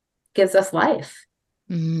that gives us life.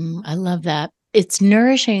 I love that. It's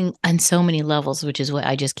nourishing on so many levels, which is what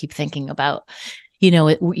I just keep thinking about.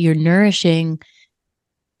 You're nourishing.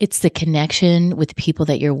 It's the connection with the people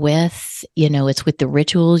that you're with. It's with the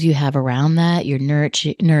rituals you have around that. You're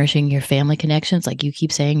nourishing your family connections, like you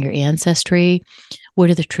keep saying, your ancestry. What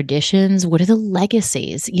are the traditions? What are the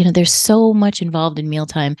legacies? There's so much involved in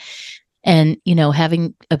mealtime. And,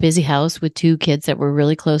 having a busy house with 2 kids that were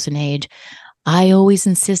really close in age, I always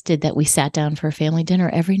insisted that we sat down for a family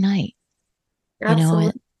dinner every night.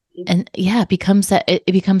 Absolutely.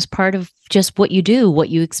 It becomes part of just what you do, what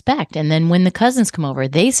you expect. And then when the cousins come over,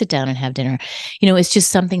 they sit down and have dinner. It's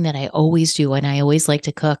just something that I always do. And I always like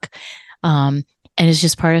to cook. And it's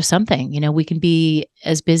just part of something. We can be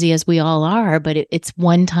as busy as we all are, but it's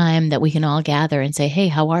one time that we can all gather and say, hey,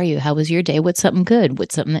 how are you? How was your day? What's something good?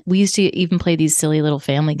 What's something that we used to even play these silly little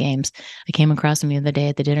family games. I came across them the other day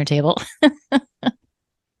at the dinner table.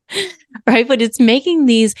 Right. But it's making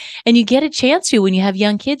these, and you get a chance to, when you have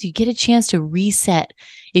young kids, you get a chance to reset.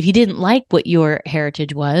 If you didn't like what your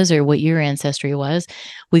heritage was or what your ancestry was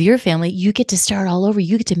with your family, you get to start all over.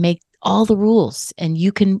 You get to make all the rules, and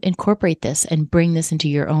you can incorporate this and bring this into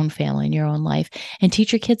your own family and your own life, and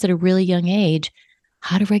teach your kids at a really young age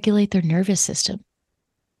how to regulate their nervous system.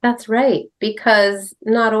 That's right. Because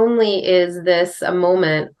not only is this a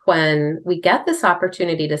moment when we get this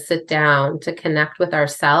opportunity to sit down, to connect with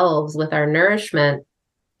ourselves, with our nourishment,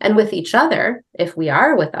 and with each other, if we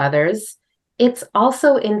are with others, it's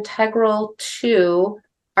also integral to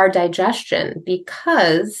our digestion,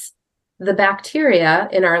 because the bacteria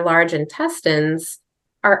in our large intestines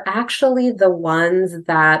are actually the ones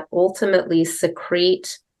that ultimately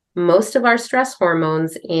secrete most of our stress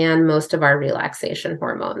hormones and most of our relaxation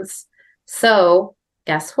hormones. So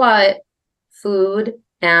guess what? Food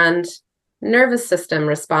and nervous system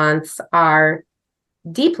response are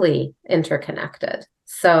deeply interconnected.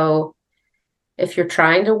 So if you're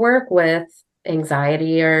trying to work with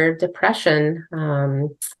anxiety or depression,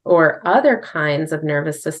 or other kinds of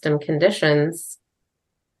nervous system conditions,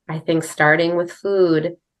 I think starting with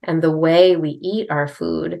food and the way we eat our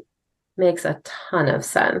food makes a ton of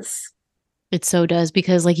sense. It so does,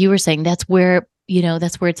 because like you were saying, that's where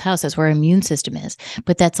it's housed. That's where our immune system is.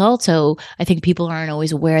 But that's also, I think people aren't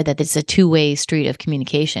always aware that it's a two-way street of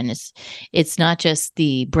communication. It's not just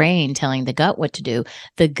the brain telling the gut what to do.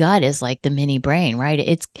 The gut is like the mini brain,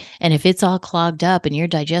 right? And if it's all clogged up and your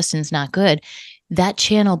digestion's not good, that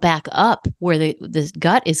channel back up where the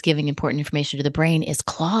gut is giving important information to the brain is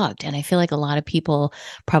clogged. And I feel like a lot of people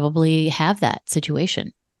probably have that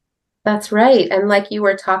situation. That's right. And like you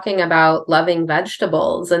were talking about loving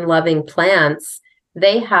vegetables and loving plants,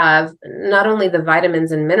 they have not only the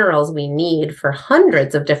vitamins and minerals we need for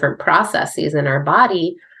hundreds of different processes in our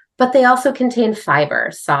body, but they also contain fiber,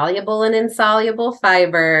 soluble and insoluble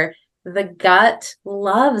fiber. The gut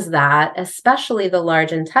loves that, especially the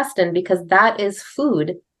large intestine, because that is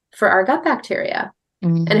food for our gut bacteria.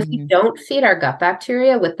 Mm-hmm. And if we don't feed our gut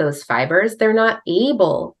bacteria with those fibers, they're not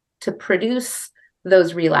able to produce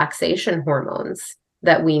those relaxation hormones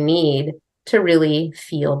that we need to really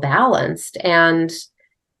feel balanced. And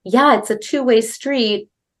yeah, it's a two-way street.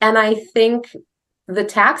 And I think the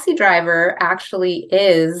taxi driver actually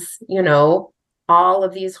is, all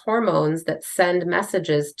of these hormones that send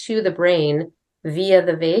messages to the brain via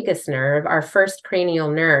the vagus nerve, our first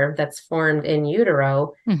cranial nerve that's formed in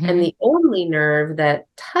utero, and the only nerve that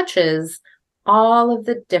touches all of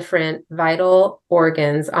the different vital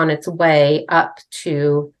organs on its way up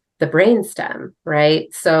to the brainstem,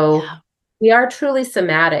 right? So we are truly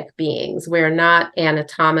somatic beings. We're not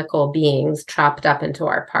anatomical beings chopped up into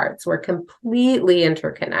our parts. We're completely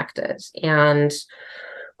interconnected. And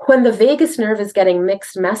when the vagus nerve is getting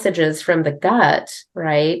mixed messages from the gut,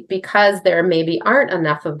 right, because there maybe aren't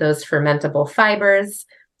enough of those fermentable fibers,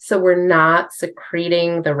 so we're not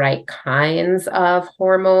secreting the right kinds of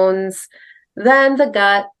hormones, then the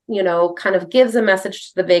gut, kind of gives a message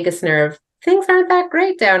to the vagus nerve, things aren't that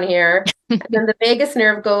great down here. And then the vagus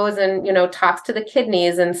nerve goes and, talks to the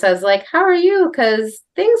kidneys and says, like, how are you? Because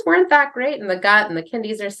things weren't that great in the gut. And the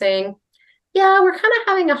kidneys are saying, yeah, we're kind of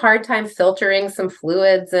having a hard time filtering some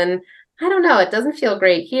fluids. And I don't know, it doesn't feel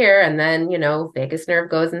great here. And then, vagus nerve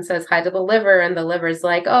goes and says hi to the liver. And the liver's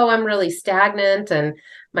like, oh, I'm really stagnant and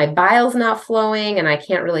my bile's not flowing and I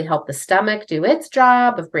can't really help the stomach do its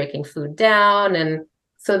job of breaking food down. And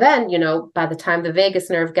so then, by the time the vagus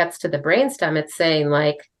nerve gets to the brainstem, it's saying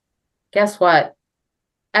like, guess what?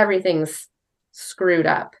 Everything's screwed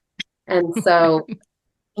up. And so,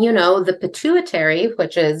 the pituitary,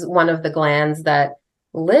 which is one of the glands that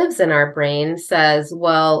lives in our brain, says,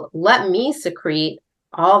 well, let me secrete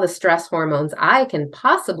all the stress hormones I can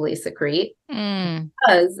possibly secrete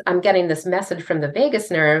because I'm getting this message from the vagus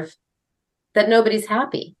nerve that nobody's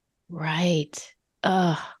happy. Right.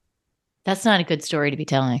 That's not a good story to be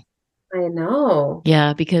telling. I know.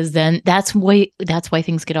 Yeah, because then that's why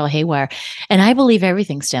things get all haywire. And I believe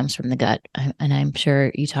everything stems from the gut. And I'm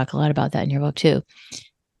sure you talk a lot about that in your book too.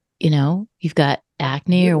 You've got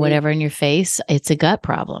acne or whatever in your face. It's a gut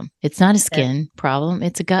problem. It's not a skin problem.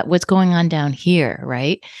 It's a gut. What's going on down here,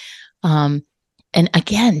 right? And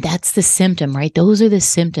again, that's the symptom, right? Those are the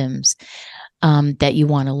symptoms that you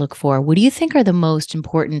want to look for. What do you think are the most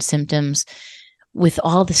important symptoms with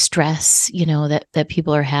all the stress, that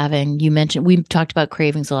people are having, we've talked about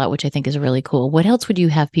cravings a lot, which I think is really cool. What else would you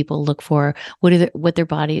have people look for? When their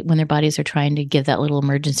bodies are trying to give that little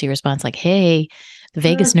emergency response, like, hey, the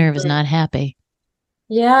vagus nerve is not happy.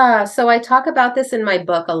 Yeah. So I talk about this in my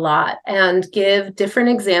book a lot and give different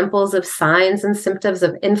examples of signs and symptoms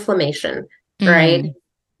of inflammation, right?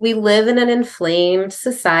 We live in an inflamed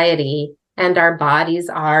society and our bodies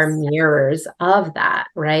are mirrors of that,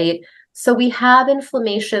 right? So we have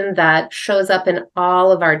inflammation that shows up in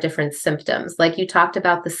all of our different symptoms. Like you talked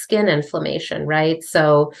about the skin inflammation, right?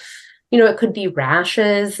 So, it could be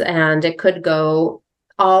rashes and it could go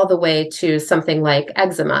all the way to something like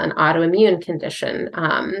eczema, an autoimmune condition.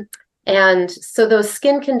 And so those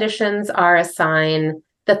skin conditions are a sign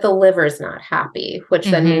that the liver's not happy, which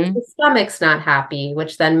then means the stomach's not happy,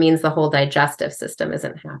 which then means the whole digestive system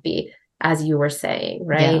isn't happy, as you were saying,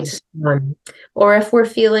 right? Yes. Or if we're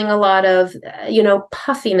feeling a lot of,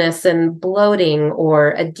 puffiness and bloating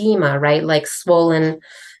or edema, right? Like swollen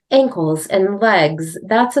ankles and legs,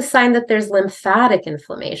 that's a sign that there's lymphatic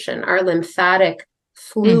inflammation. Our lymphatic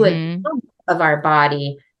fluid of our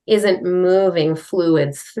body isn't moving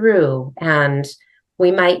fluids through, and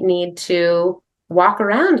we might need to walk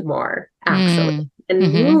around more actually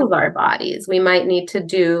and move our bodies. We might need to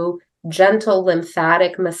do gentle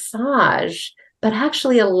lymphatic massage, but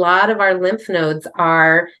actually a lot of our lymph nodes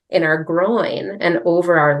are in our groin and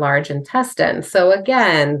over our large intestine. So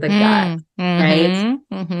again, the gut, right?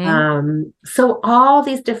 So all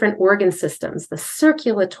these different organ systems, the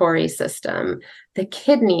circulatory system, the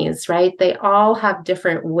kidneys, right? They all have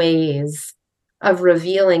different ways of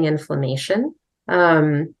revealing inflammation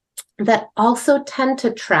that also tend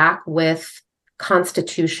to track with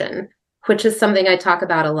constitution, which is something I talk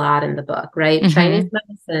about a lot in the book, right? Chinese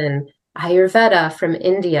medicine, Ayurveda from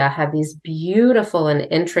India have these beautiful and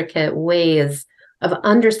intricate ways of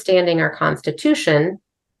understanding our constitution,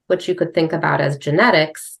 which you could think about as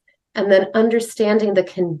genetics, and then understanding the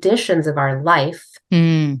conditions of our life,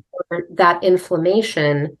 or that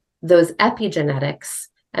inflammation, those epigenetics,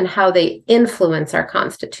 and how they influence our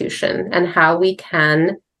constitution and how we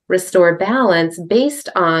can restore balance based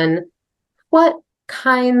on what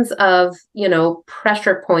kinds of,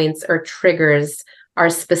 pressure points or triggers are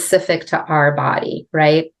specific to our body,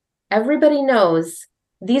 right? Everybody knows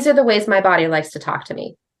these are the ways my body likes to talk to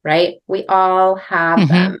me, right? We all have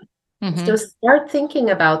them. So start thinking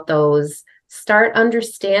about those, start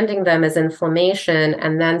understanding them as inflammation,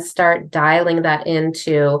 and then start dialing that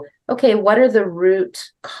into, okay, what are the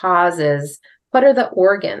root causes? What are the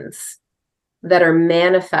organs that are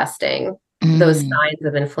manifesting those signs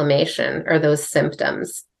of inflammation or those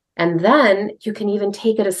symptoms? And then you can even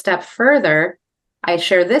take it a step further. I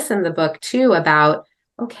share this in the book too about,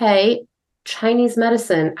 okay, Chinese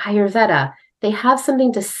medicine, Ayurveda, they have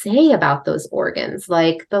something to say about those organs.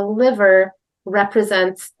 Like the liver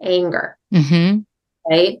represents anger,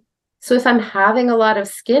 right? So if I'm having a lot of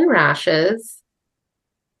skin rashes,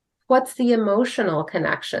 what's the emotional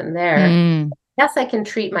connection there? Yes, I can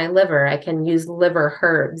treat my liver. I can use liver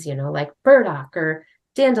herbs, like burdock or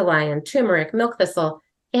dandelion, turmeric, milk thistle.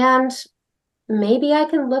 And maybe I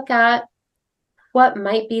can look at what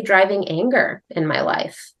might be driving anger in my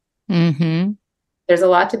life. There's a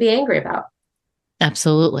lot to be angry about.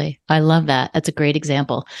 Absolutely. I love that. That's a great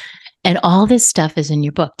example. And all this stuff is in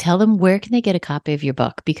your book. Tell them, where can they get a copy of your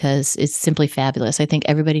book? Because it's simply fabulous. I think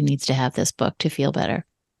everybody needs to have this book to feel better.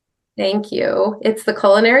 Thank you. It's the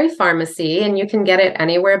Culinary Pharmacy, and you can get it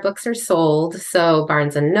anywhere books are sold. So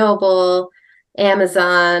Barnes and Noble,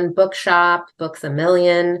 Amazon, Bookshop, Books A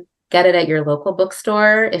Million. Get it at your local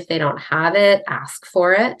bookstore. If they don't have it, ask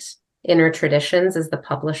for it. Inner Traditions is the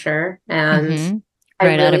publisher. And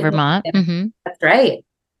right out of Vermont. That's right.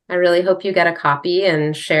 I really hope you get a copy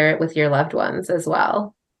and share it with your loved ones as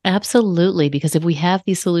well. Absolutely. Because if we have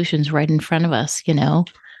these solutions right in front of us,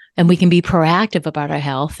 and we can be proactive about our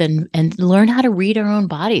health and learn how to read our own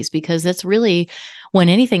bodies, because that's really when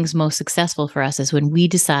anything's most successful for us, is when we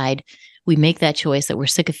decide, we make that choice that we're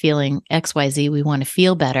sick of feeling XYZ, we want to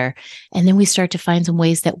feel better. And then we start to find some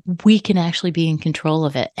ways that we can actually be in control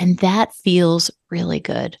of it. And that feels really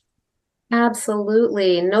good.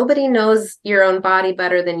 Absolutely. Nobody knows your own body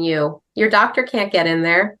better than you. Your doctor can't get in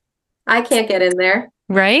there. I can't get in there.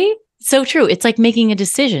 Right? So true. It's like making a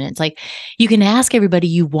decision. It's like you can ask everybody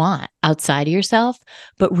you want outside of yourself,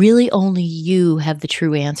 but really only you have the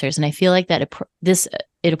true answers. And I feel like that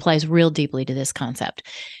it applies real deeply to this concept,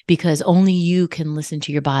 because only you can listen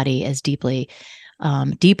to your body as deeply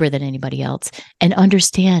deeper than anybody else, and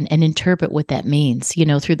understand and interpret what that means.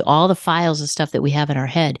 Through all the files of stuff that we have in our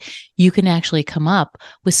head, you can actually come up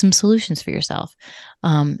with some solutions for yourself.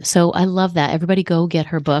 So I love that. Everybody go get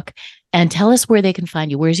her book and tell us where they can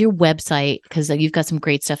find you. Where's your website? Because you've got some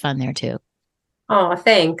great stuff on there too. Oh,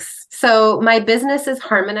 thanks. So my business is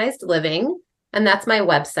Harmonized Living, and that's my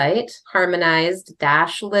website,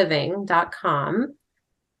 harmonized-living.com.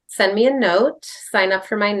 Send me a note, sign up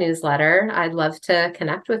for my newsletter. I'd love to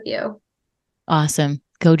connect with you. Awesome.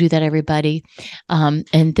 Go do that, everybody.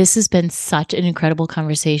 And this has been such an incredible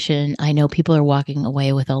conversation. I know people are walking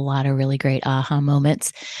away with a lot of really great aha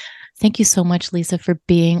moments. Thank you so much, Lisa, for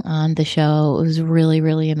being on the show. It was really,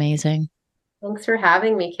 really amazing. Thanks for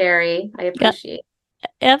having me, Carrie. I appreciate it.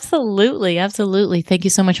 Absolutely. Absolutely. Thank you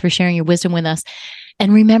so much for sharing your wisdom with us.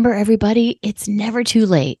 And remember, everybody, it's never too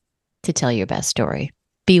late to tell your best story.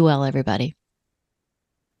 Be well, everybody.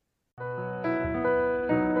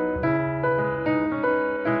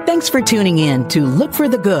 Thanks for tuning in to Look for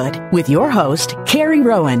the Good with your host, Carrie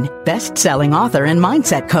Rowan, best-selling author and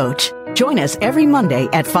mindset coach. Join us every Monday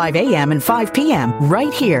at 5 a.m. and 5 p.m.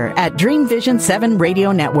 right here at Dream Vision 7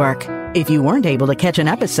 Radio Network. If you weren't able to catch an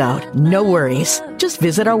episode, no worries. Just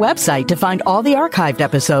visit our website to find all the archived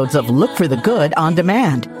episodes of Look for the Good on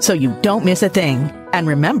demand so you don't miss a thing. And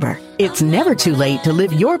remember, it's never too late to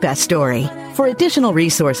live your best story. For additional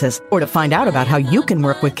resources or to find out about how you can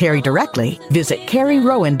work with Carrie directly, visit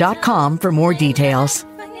carrierowan.com for more details.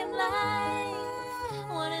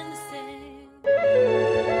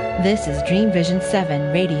 This is Dream Vision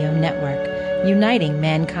 7 Radio Network, uniting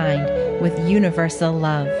mankind with universal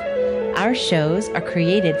love. Our shows are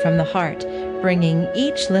created from the heart, bringing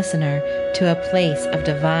each listener to a place of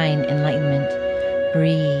divine enlightenment.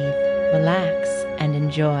 Breathe, relax, and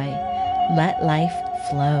enjoy. Let life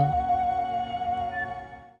flow.